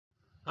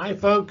Hi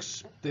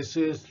folks, this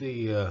is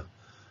the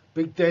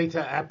Big Data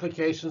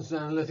Applications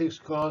and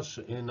Analytics course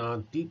in our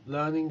Deep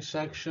Learning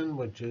section,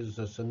 which is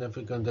a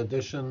significant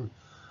addition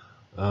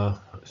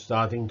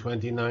starting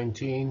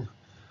 2019.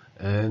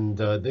 And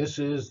this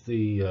is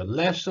the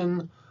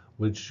lesson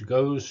which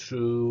goes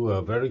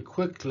through very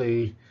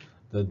quickly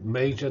the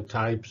major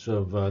types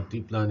of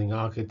deep learning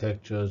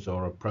architectures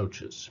or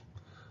approaches.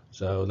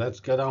 So let's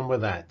get on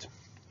with that.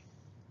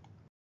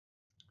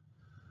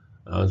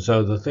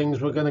 So the things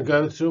we're going to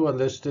go through are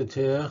listed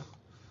here.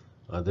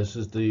 This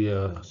is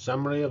the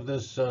summary of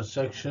this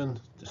section,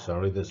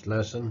 this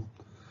lesson.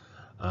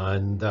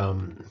 And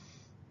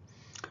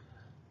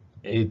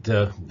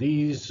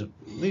these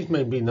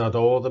may be not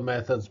all the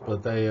methods,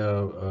 but they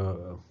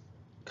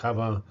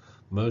cover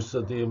most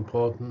of the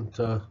important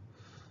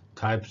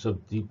types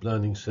of deep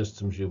learning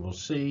systems you will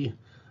see.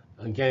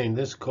 Again,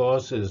 this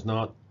course is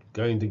not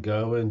going to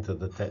go into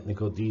the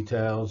technical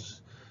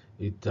details.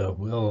 It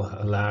will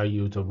allow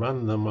you to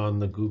run them on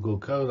the Google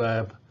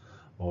Colab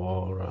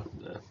or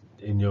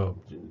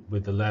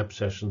with the lab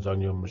sessions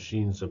on your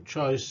machines of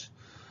choice.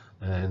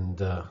 And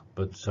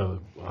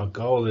so our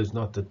goal is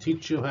not to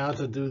teach you how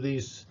to do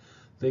these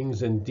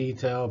things in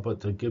detail,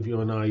 but to give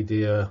you an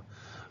idea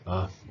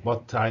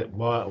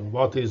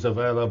what is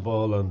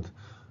available and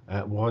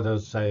what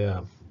does, say,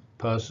 a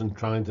person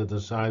trying to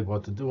decide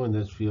what to do in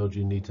this field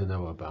you need to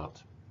know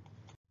about.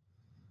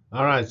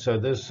 All right, so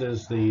this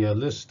is the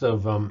list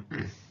of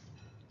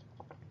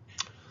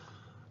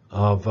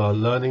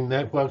learning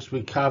networks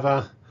we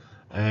cover,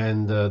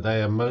 and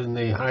they are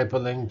mainly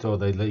hyperlinked, or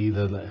they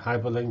either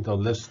hyperlinked or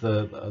list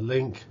the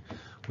link,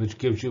 which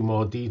gives you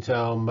more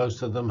detail.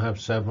 Most of them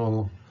have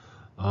several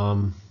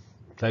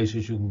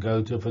places you can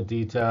go to for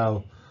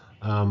detail.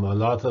 A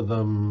lot of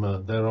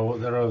them, there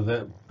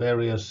are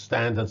various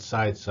standard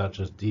sites such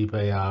as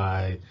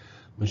DeepAI,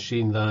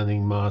 Machine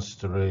Learning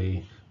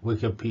Mastery,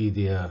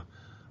 Wikipedia,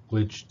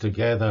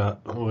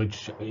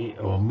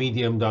 or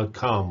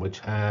medium.com, which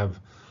have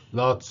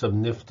lots of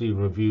nifty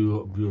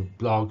review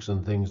blogs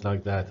and things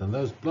like that. And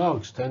those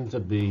blogs tend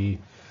to be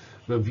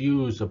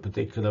reviews of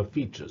particular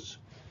features.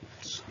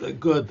 It's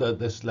good at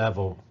this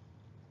level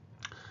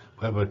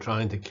where we're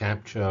trying to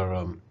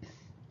capture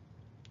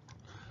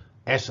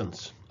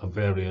essence of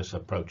various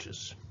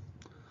approaches.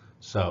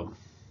 So,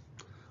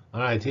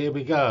 all right, here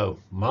we go.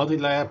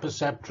 Multilayer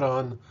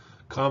Perceptron,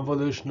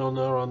 convolutional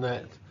neural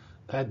net.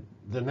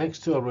 The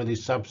next two are really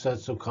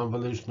subsets of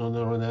convolutional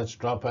neural nets,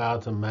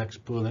 Dropout and max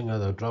pooling,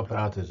 although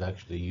Dropout is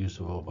actually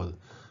useful for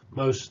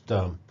most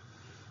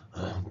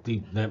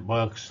deep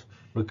networks.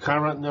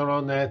 Recurrent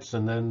neural nets,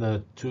 and then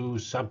the two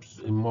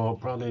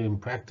probably in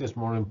practice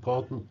more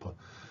important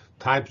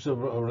types of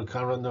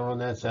recurrent neural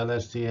nets,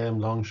 LSTM,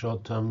 long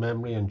short-term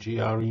memory, and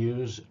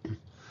GRUs.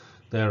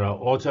 There are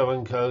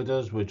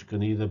autoencoders, which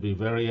can either be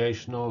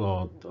variational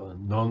or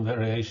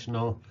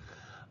non-variational.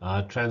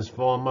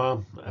 Transformer,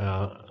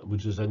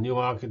 which is a new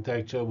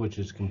architecture which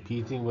is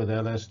competing with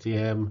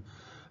LSTM,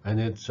 and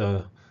it's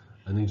an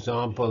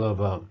example of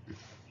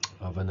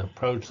an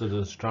approach that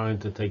is trying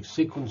to take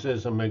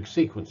sequences and make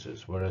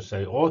sequences, whereas,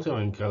 say,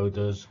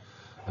 autoencoders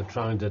are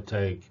trying to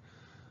take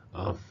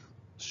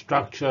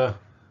structure,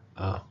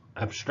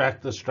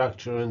 abstract the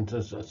structure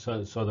into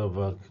sort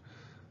of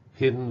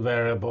hidden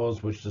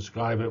variables which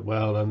describe it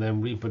well, and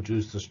then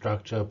reproduce the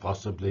structure,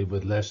 possibly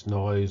with less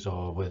noise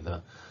or with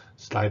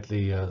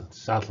slightly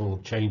subtle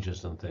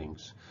changes and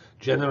things.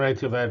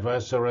 Generative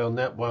adversarial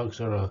networks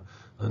are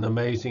an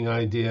amazing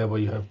idea where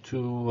you have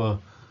two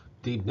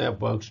deep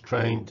networks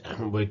trained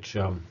which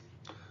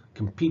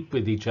compete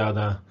with each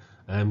other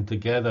and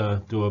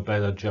together do a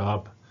better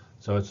job.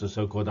 So it's a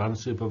so-called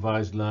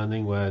unsupervised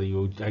learning where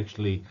you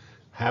actually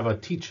have a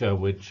teacher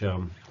which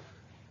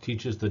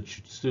teaches the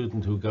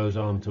student who goes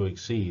on to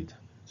succeed.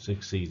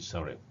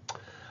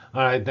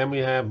 All right, then we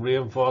have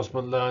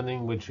reinforcement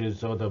learning, which is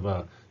sort of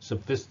a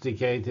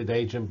sophisticated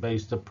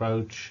agent-based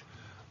approach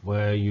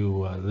where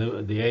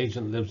the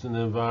agent lives in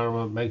the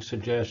environment, makes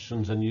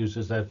suggestions, and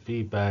uses that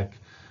feedback,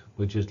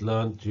 which is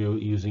learned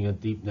using a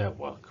deep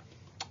network.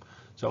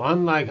 So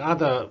unlike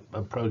other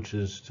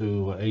approaches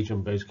to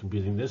agent-based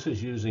computing, this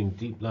is using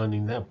deep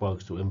learning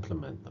networks to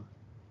implement them.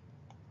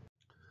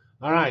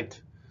 All right,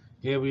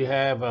 here we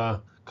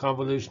have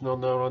convolutional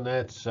neural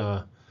nets,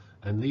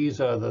 and these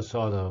are the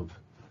sort of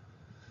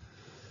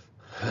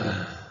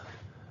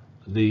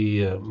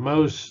the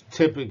most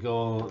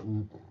typical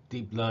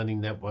deep learning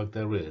network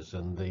there is,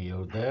 and the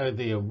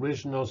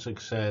original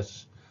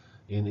success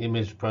in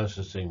image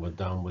processing were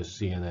done with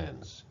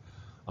CNNs.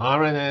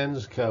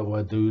 RNNs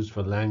were used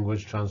for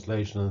language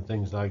translation and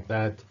things like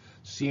that.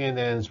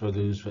 CNNs were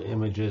used for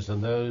images,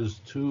 and those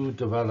two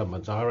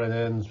developments,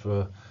 RNNs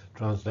for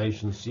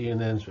translation,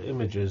 CNNs for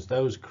images,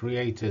 those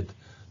created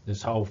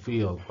this whole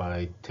field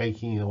by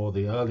taking all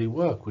the early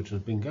work, which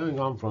has been going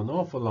on for an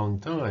awful long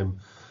time,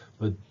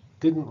 but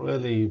didn't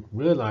really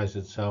realize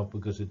itself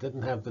because it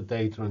didn't have the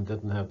data and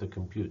didn't have the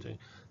computing.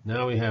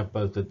 Now we have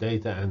both the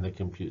data and the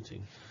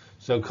computing.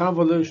 So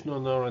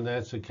convolutional neural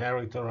nets are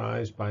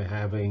characterized by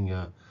having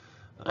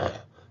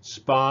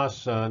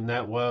sparse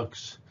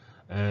networks,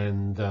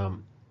 and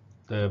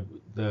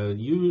they're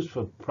used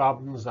for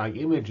problems like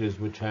images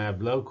which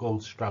have local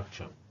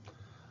structure,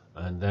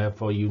 and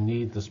therefore you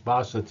need the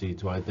sparsity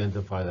to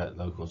identify that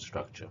local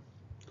structure.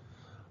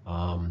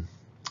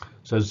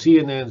 So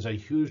CNNs are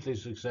hugely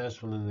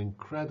successful and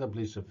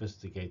incredibly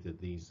sophisticated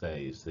these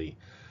days.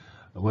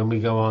 When we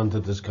go on to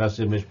discuss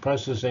image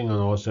processing and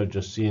also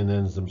just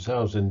CNNs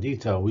themselves in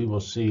detail, we will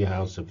see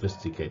how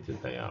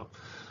sophisticated they are.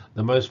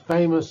 The most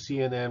famous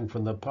CNN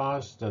from the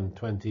past, in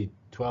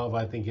 2012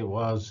 I think it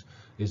was,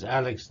 is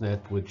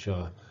AlexNet, which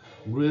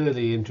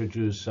really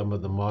introduced some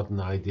of the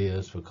modern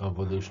ideas for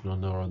convolutional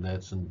neural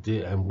nets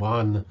and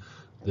won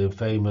the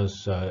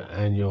famous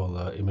annual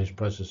image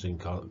processing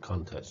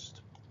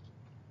contest.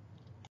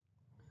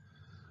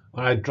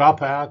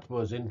 Dropout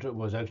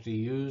was actually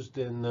used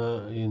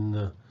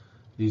in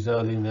these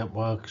early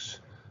networks.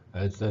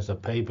 There's a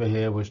paper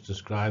here which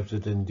describes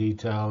it in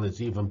detail.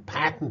 It's even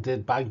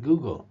patented by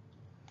Google.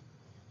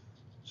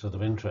 Sort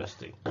of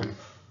interesting.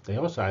 They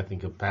also, I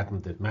think, have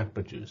patented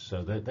MapReduce,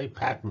 so they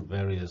patent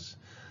various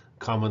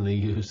commonly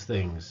used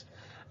things.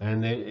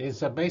 And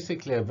it's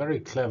basically a very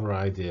clever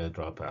idea,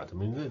 Dropout. I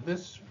mean,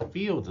 this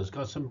field has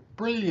got some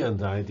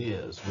brilliant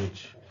ideas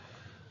which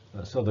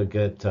sort of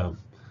get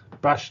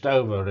brushed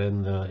over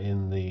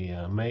in the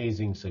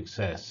amazing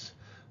success.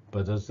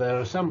 But there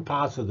are some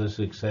parts of the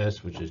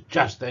success which is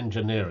just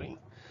engineering.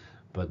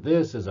 But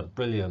this is a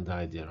brilliant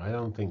idea. I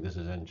don't think this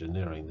is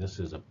engineering. This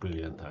is a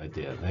brilliant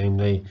idea.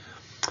 Namely,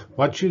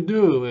 what you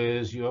do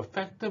is you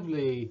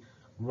effectively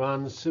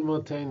run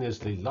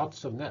simultaneously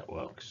lots of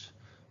networks.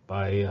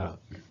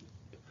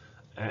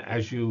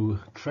 As you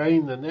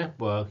train the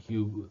network,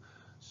 you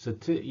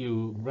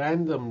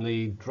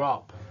randomly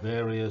drop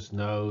various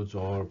nodes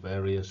or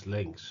various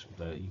links.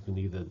 You can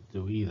either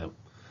do either.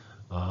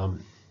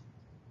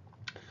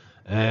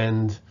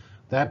 And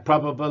that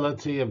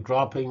probability of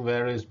dropping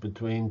varies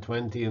between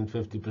 20 and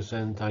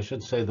 50%. I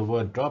should say the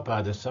word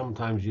dropout is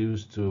sometimes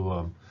used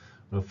to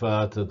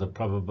refer to the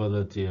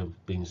probability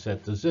of being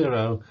set to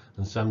 0,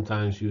 and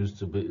sometimes used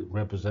to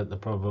represent the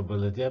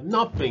probability of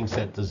not being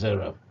set to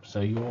 0.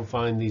 So you will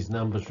find these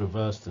numbers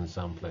reversed in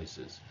some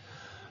places.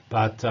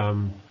 But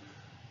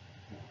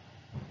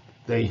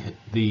the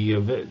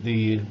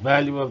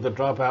value of the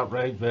dropout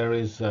rate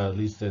varies, at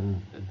least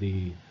in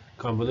the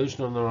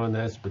convolutional neural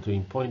nets,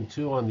 between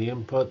 0.2 on the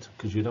input,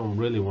 because you don't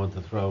really want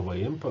to throw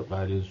away input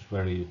values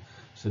very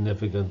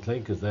significantly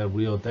because they're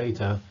real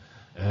data,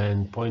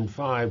 and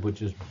 0.5,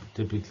 which is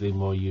typically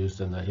more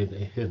used in the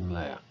hidden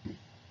layer.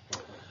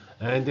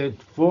 And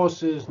it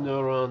forces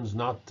neurons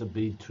not to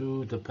be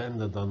too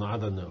dependent on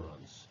other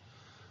neurons.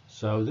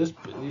 So this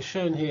is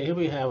shown here. Here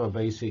we have a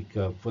basic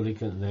fully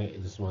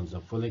connected. This one's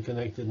a fully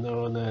connected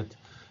neural net,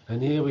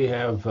 and here we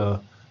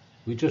have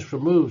we just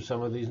removed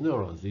some of these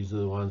neurons. These are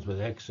the ones with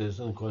X's,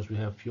 and of course we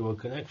have fewer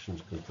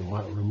connections because the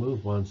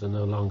removed ones are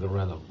no longer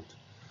relevant.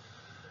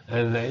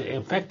 And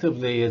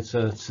effectively, it's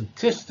a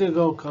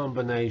statistical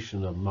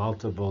combination of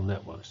multiple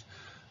networks.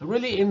 A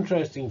really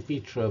interesting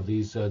feature of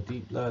these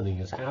deep learning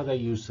is how they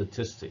use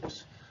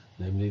statistics.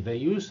 Namely, they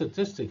use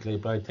statistically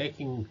by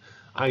taking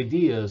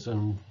ideas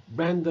and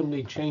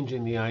randomly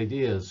changing the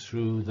ideas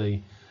through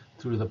the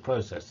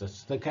process. The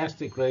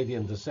stochastic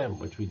gradient descent,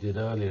 which we did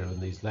earlier in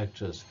these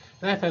lectures,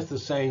 that has the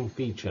same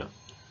feature.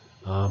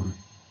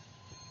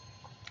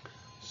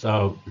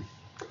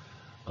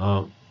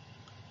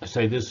 I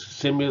say this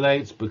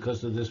simulates,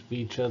 because of this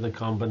feature, the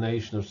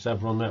combination of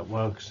several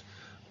networks.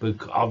 But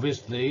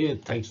obviously,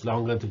 it takes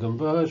longer to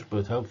converge,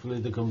 but hopefully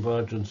the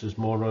convergence is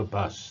more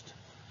robust.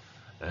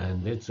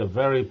 And it's a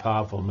very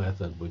powerful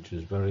method, which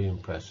is very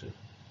impressive.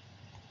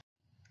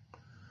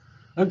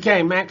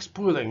 Okay, max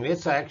pooling.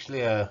 It's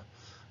actually a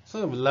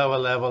sort of lower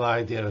level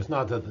idea. It's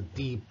not at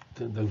the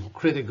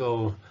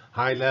critical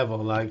high level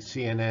like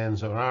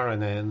CNNs or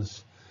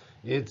RNNs.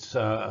 It's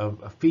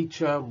a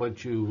feature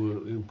which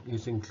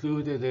is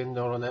included in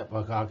neural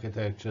network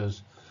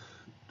architectures,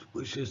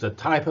 which is a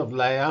type of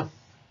layer.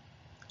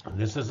 And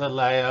this is a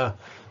layer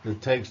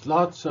that takes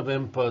lots of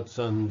inputs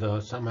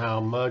and somehow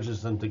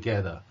merges them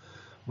together.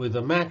 With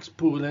the max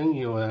pooling,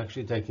 you are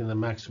actually taking the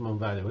maximum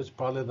value. It's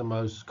probably the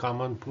most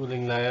common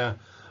pooling layer,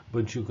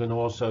 but you can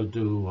also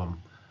do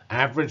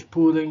average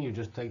pooling. You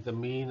just take the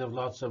mean of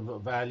lots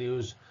of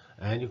values.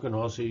 And you can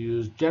also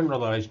use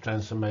generalized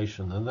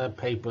transformation. And there are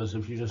papers,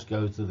 if you just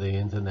go to the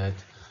internet,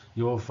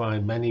 you will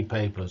find many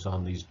papers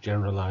on these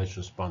generalized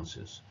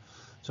responses.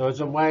 So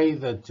it's a way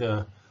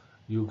that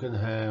you can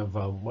have,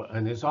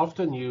 and it's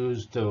often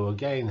used to,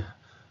 again,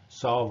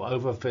 solve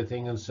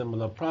overfitting and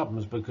similar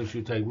problems, because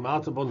you take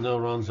multiple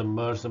neurons and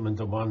merge them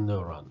into one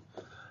neuron.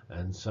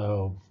 And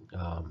so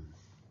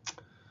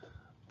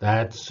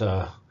that's,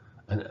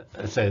 and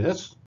I say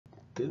this.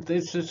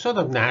 It's sort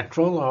of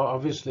natural.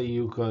 Obviously,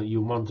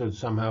 you want to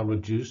somehow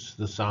reduce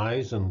the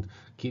size and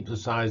keep the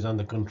size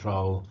under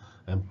control,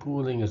 and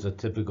pooling is a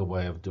typical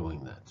way of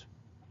doing that.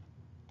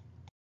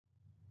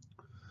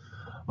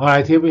 All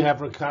right, here we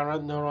have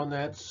recurrent neural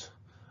nets.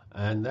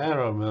 And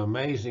they're an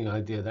amazing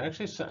idea. They're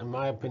actually, in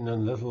my opinion, a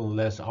little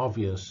less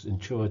obvious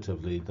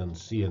intuitively than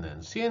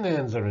CNNs.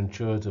 CNNs are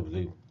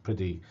intuitively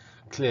pretty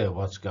clear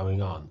what's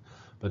going on.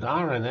 But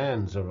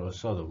RNNs are a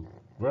sort of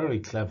very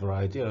clever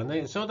idea. And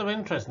they're sort of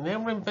interesting. They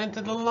were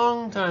invented a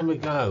long time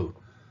ago.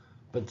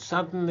 But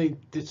suddenly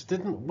this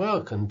didn't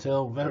work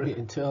until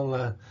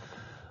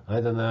I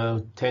don't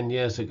know, 10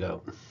 years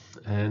ago.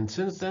 And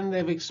since then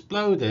they've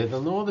exploded,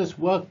 and all this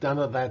work done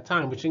at that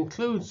time, which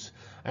includes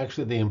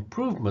actually the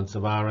improvements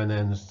of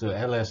RNNs to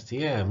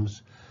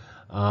LSTMs,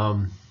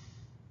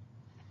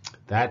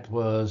 that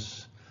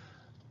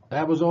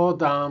was all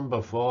done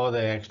before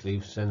they actually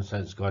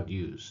since got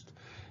used.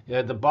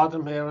 At the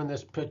bottom here in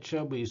this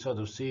picture, we sort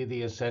of see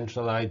the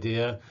essential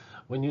idea.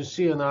 When you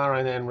see an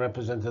RNN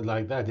represented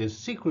like that, there's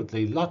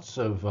secretly lots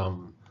of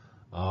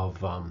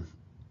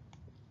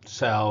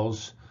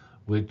cells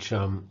which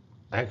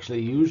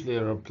actually usually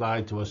are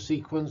applied to a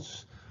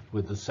sequence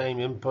with the same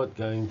input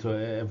going to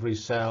every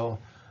cell,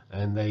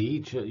 and they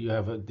each, you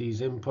have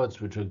these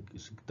inputs which are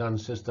done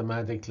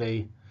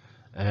systematically,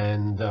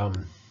 and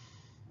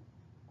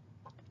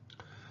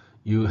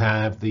you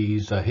have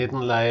these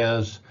hidden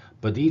layers,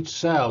 but each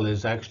cell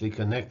is actually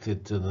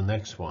connected to the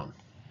next one.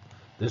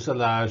 This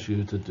allows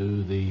you to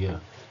do the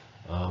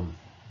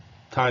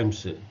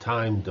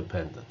time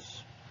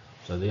dependence.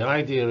 So the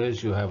idea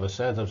is you have a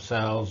set of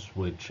cells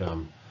which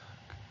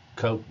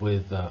cope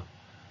with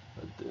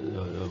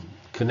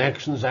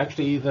connections,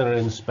 actually either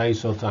in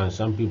space or time.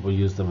 Some people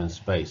use them in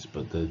space,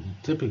 but the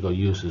typical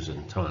use is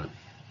in time.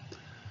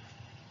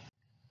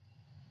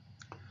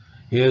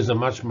 Here's a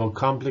much more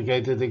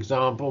complicated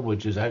example,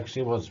 which is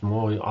actually what's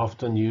more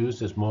often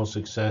used, is more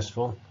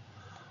successful,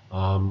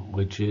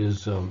 which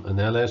is an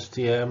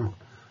LSTM,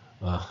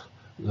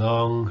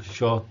 long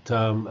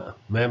short-term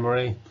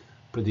memory,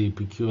 pretty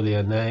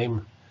peculiar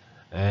name.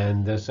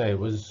 And they say it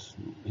was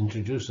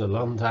introduced a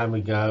long time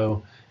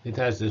ago. It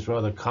has this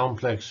rather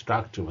complex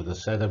structure with a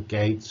set of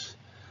gates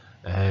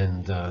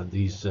and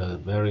these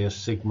various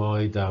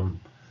sigmoid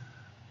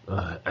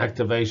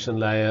activation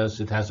layers.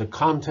 It has a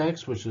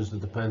context, which is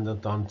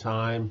dependent on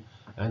time,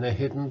 and a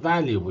hidden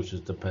value, which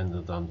is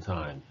dependent on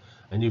time.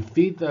 And you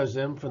feed those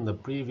in from the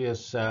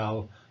previous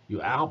cell,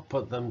 you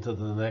output them to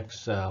the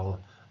next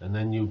cell, and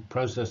then you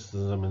process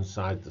them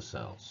inside the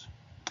cells.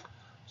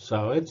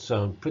 So it's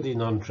pretty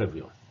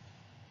non-trivial.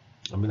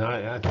 I mean,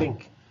 I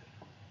think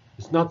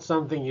it's not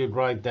something you'd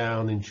write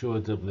down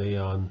intuitively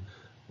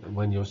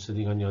when you're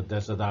sitting on your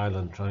desert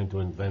island trying to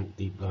invent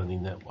deep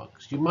learning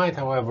networks. You might,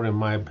 however, in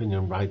my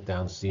opinion, write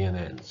down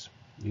CNNs.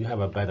 You have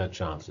a better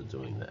chance of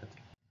doing that.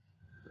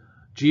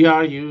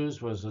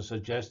 GRUs was a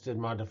suggested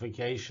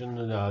modification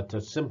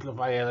to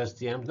simplify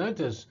LSTMs.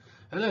 Notice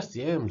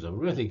LSTMs are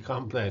really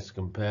complex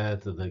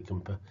compared to the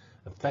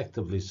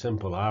effectively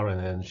simple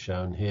RNNs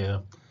shown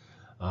here.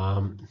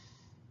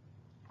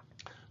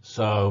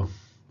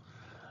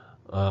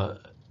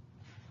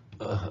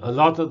 A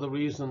lot of the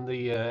reason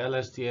the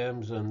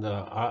LSTMs and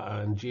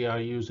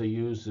GRUs are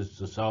used is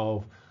to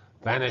solve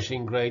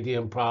vanishing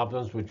gradient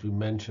problems, which we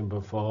mentioned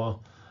before,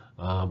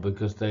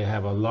 because they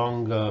have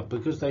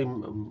because they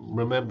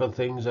remember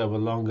things over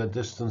longer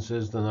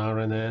distances than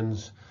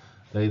RNNs.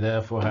 They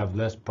therefore have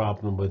less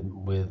problem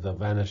with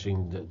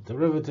vanishing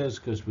derivatives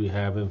because we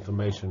have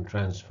information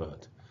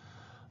transferred.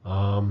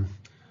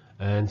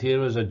 And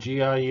here is a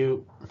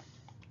GRU.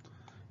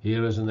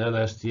 Here is an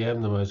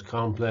LSTM, the most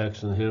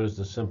complex, and here is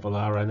the simple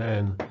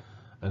RNN.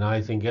 And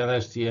I think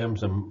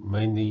LSTMs are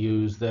mainly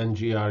used, then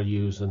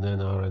GRUs, and then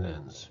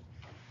RNNs.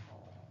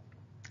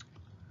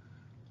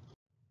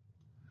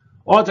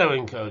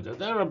 Autoencoder,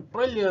 they're a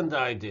brilliant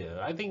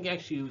idea. I think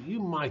actually you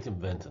might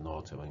invent an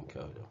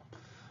autoencoder.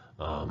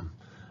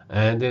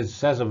 And it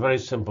has a very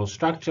simple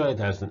structure. It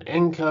has an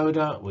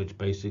encoder, which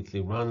basically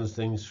runs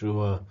things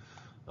through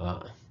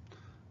a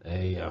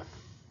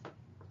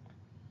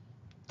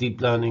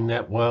deep learning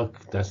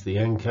network. That's the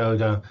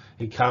encoder.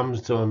 It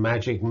comes to a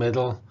magic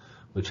middle,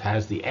 which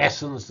has the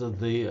essence of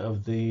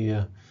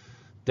the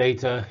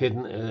data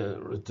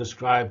hidden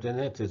described in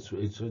it.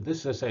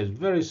 This, I say, is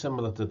very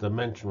similar to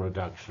dimension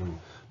reduction,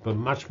 but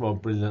much more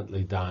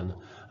brilliantly done.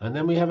 And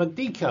then we have a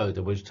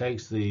decoder, which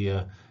takes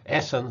the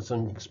essence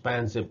and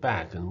expands it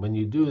back. And when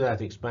you do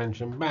that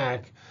expansion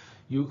back,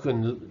 you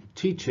can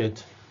teach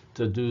it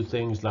to do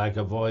things like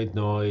avoid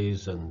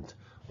noise and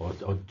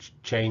or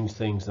change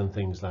things and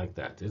things like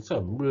that. It's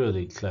a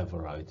really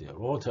clever idea.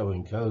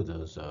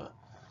 Autoencoders are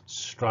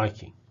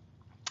striking.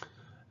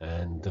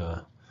 And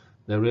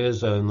there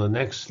is on the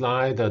next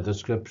slide a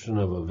description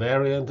of a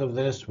variant of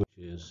this, which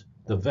is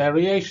the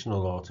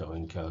variational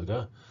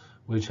autoencoder,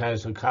 which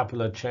has a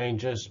couple of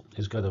changes.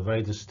 It's got a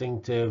very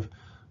distinctive,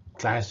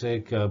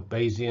 classic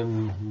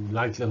Bayesian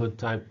likelihood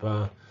type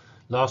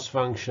loss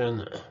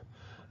function.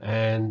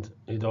 And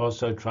it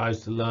also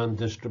tries to learn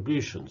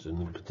distributions.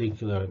 And in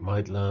particular, it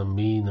might learn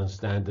mean and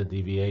standard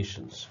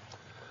deviations,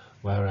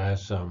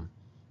 whereas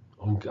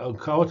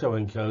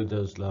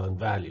autoencoders learn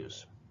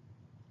values.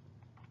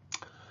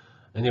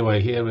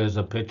 Anyway, here is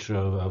a picture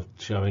of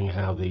showing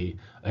how the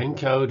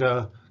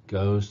encoder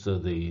goes to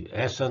the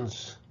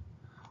essence,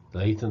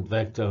 latent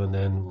vector, and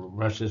then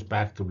rushes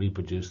back to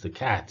reproduce the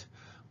cat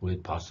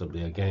with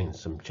possibly, again,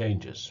 some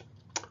changes.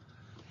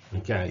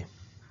 Okay.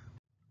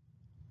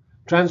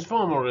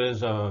 Transformer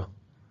is a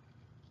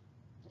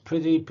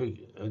pretty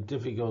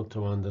difficult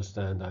to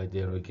understand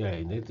idea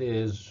again. It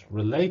is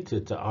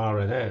related to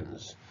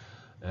RNNs,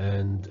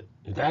 and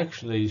it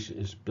actually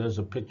is, there's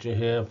a picture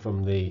here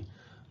from the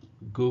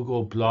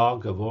Google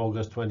blog of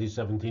August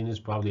 2017. It's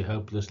probably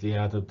hopelessly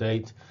out of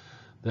date.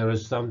 There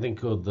is something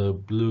called the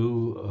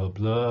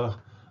blur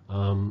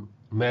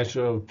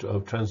measure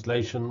of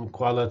translation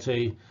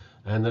quality,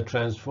 and the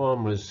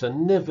transformer is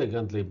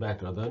significantly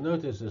better. Although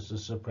notice it's a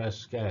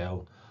suppressed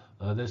scale.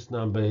 This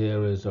number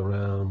here is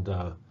around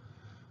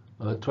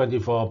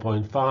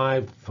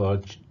 24.5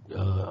 for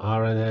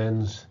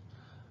RNNs,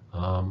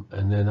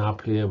 and then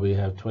up here we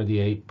have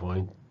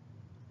 28.4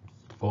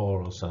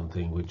 or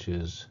something, which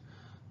is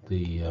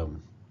the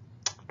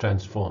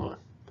transformer.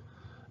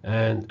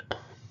 And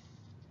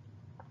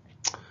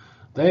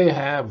they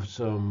have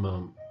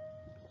some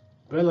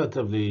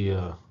relatively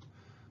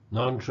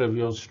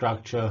non-trivial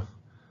structure,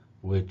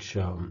 which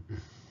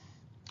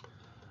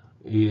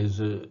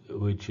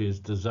is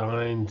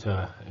designed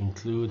to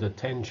include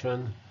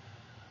attention,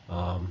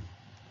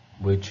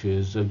 which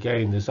is,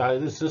 again,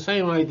 it's the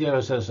same idea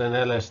as an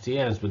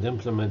LSTM, but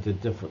implemented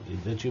differently,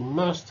 that you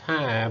must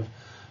have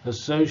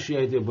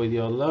associated with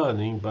your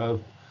learning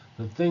both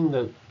the thing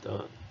that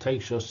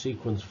takes your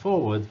sequence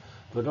forward,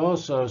 but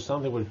also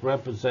something which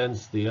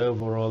represents the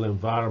overall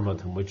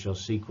environment in which your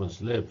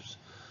sequence lives,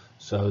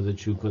 so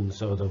that you can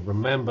sort of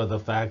remember the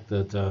fact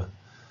that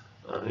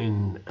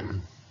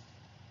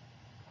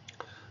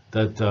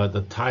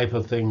the type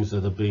of things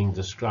that are being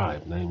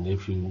described. Namely,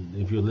 if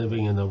you're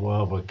living in a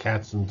world where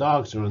cats and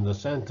dogs are in the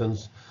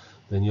sentence,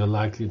 then you're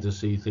likely to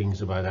see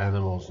things about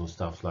animals and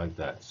stuff like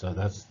that. So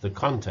that's the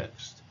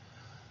context.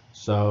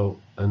 So,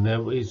 and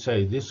then we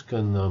say this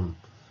can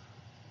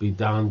be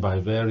done by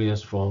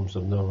various forms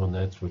of neural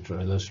nets, which are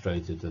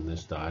illustrated in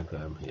this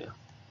diagram here.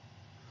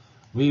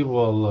 We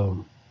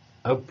will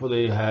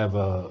hopefully have,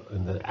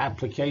 in the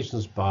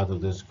applications part of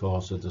this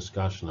course, a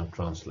discussion of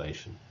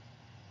translation.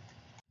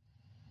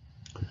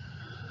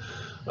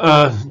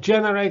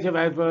 Generative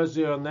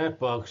adversarial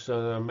networks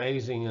are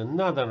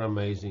another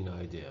amazing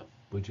idea,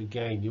 which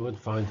again you would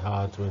find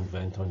hard to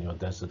invent on your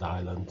desert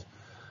island.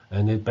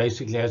 And it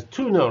basically has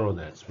two neural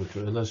nets, which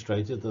are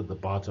illustrated at the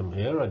bottom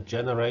here, a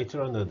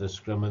generator and a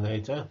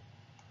discriminator.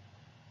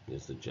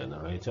 Here's the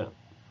generator.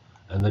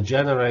 And the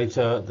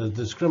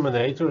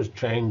discriminator is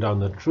trained on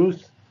the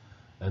truth,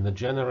 and the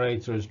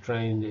generator is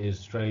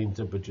trained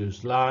to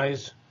produce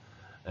lies,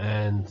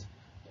 and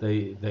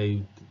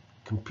they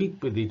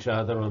compete with each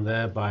other, and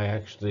thereby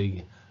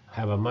actually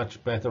have a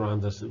much better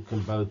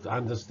can both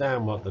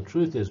understand what the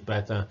truth is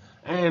better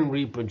and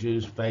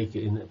reproduce fake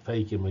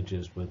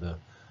images with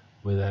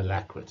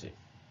alacrity.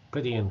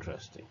 Pretty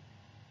interesting.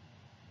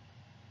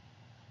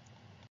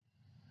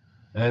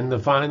 And the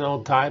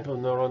final type of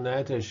neural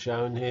net is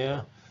shown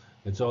here.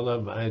 It's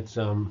a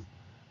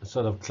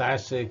sort of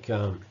classic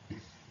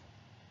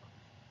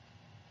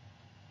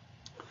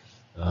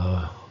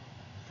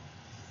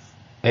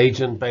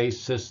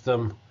agent-based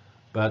system,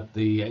 but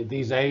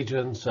these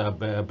agents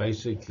are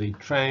basically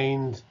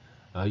trained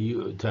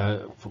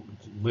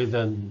with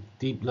a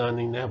deep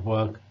learning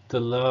network to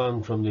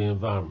learn from the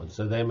environment.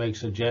 So they make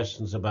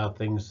suggestions about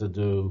things to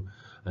do,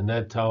 and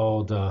they're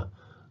told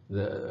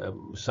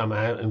some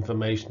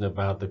information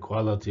about the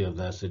quality of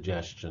their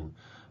suggestion.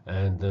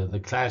 And the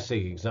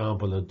classic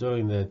example of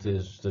doing that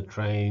is to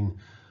train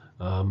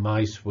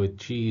mice with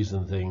cheese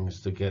and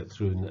things to get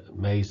through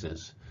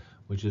mazes,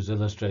 which is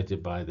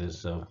illustrated by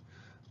this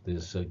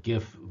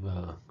GIF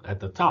at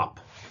the top.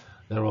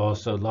 There are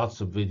also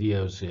lots of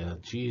videos here.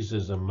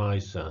 Cheeses and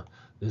mice.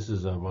 This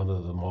is one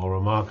of the more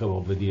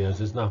remarkable videos.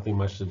 There's nothing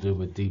much to do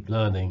with deep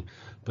learning,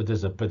 but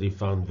there's a pretty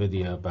fun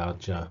video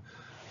about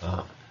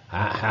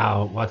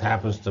what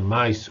happens to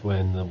mice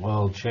when the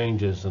world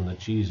changes and the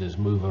cheeses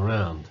move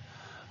around.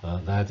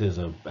 That is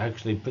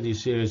actually pretty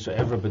serious for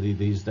everybody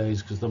these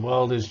days, because the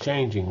world is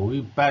changing.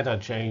 We better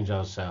change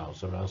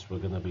ourselves, or else we're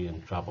going to be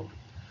in trouble.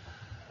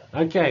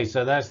 Okay,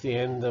 so that's the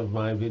end of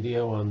my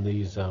video on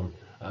these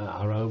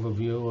our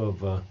overview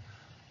of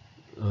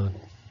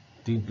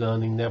deep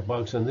learning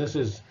networks, and this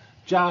is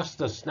just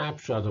a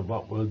snapshot of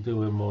what we'll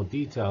do in more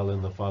detail in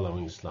the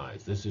following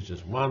slides. This is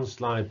just one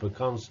slide per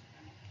concept,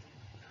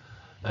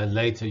 and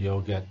later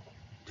you'll get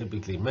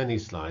typically many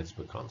slides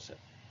per concept.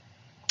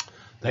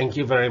 Thank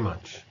you very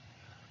much.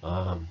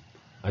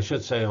 I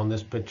should say on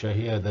this picture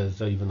here,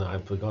 I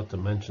forgot to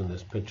mention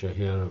this picture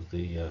here of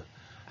the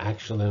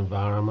actual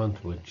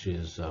environment, which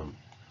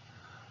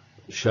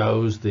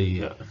shows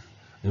the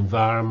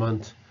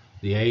environment,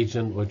 the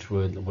agent which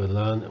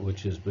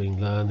is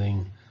being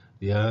learning.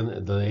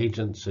 The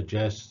agent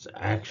suggests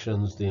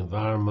actions, the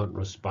environment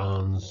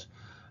responds,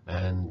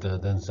 and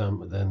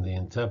then the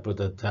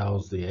interpreter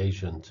tells the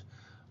agent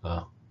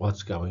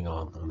what's going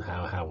on and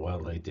how well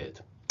they did.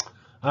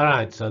 All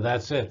right, so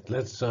that's it.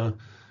 Let's go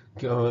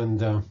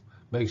and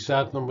make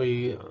certain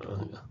we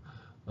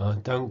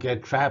don't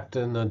get trapped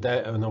in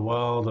a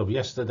world of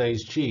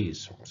yesterday's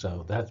cheese.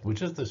 So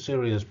which is the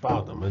serious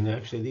problem. And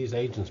actually, these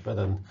agents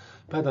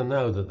better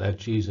know that their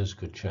cheeses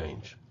could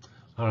change.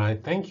 All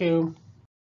right, thank you.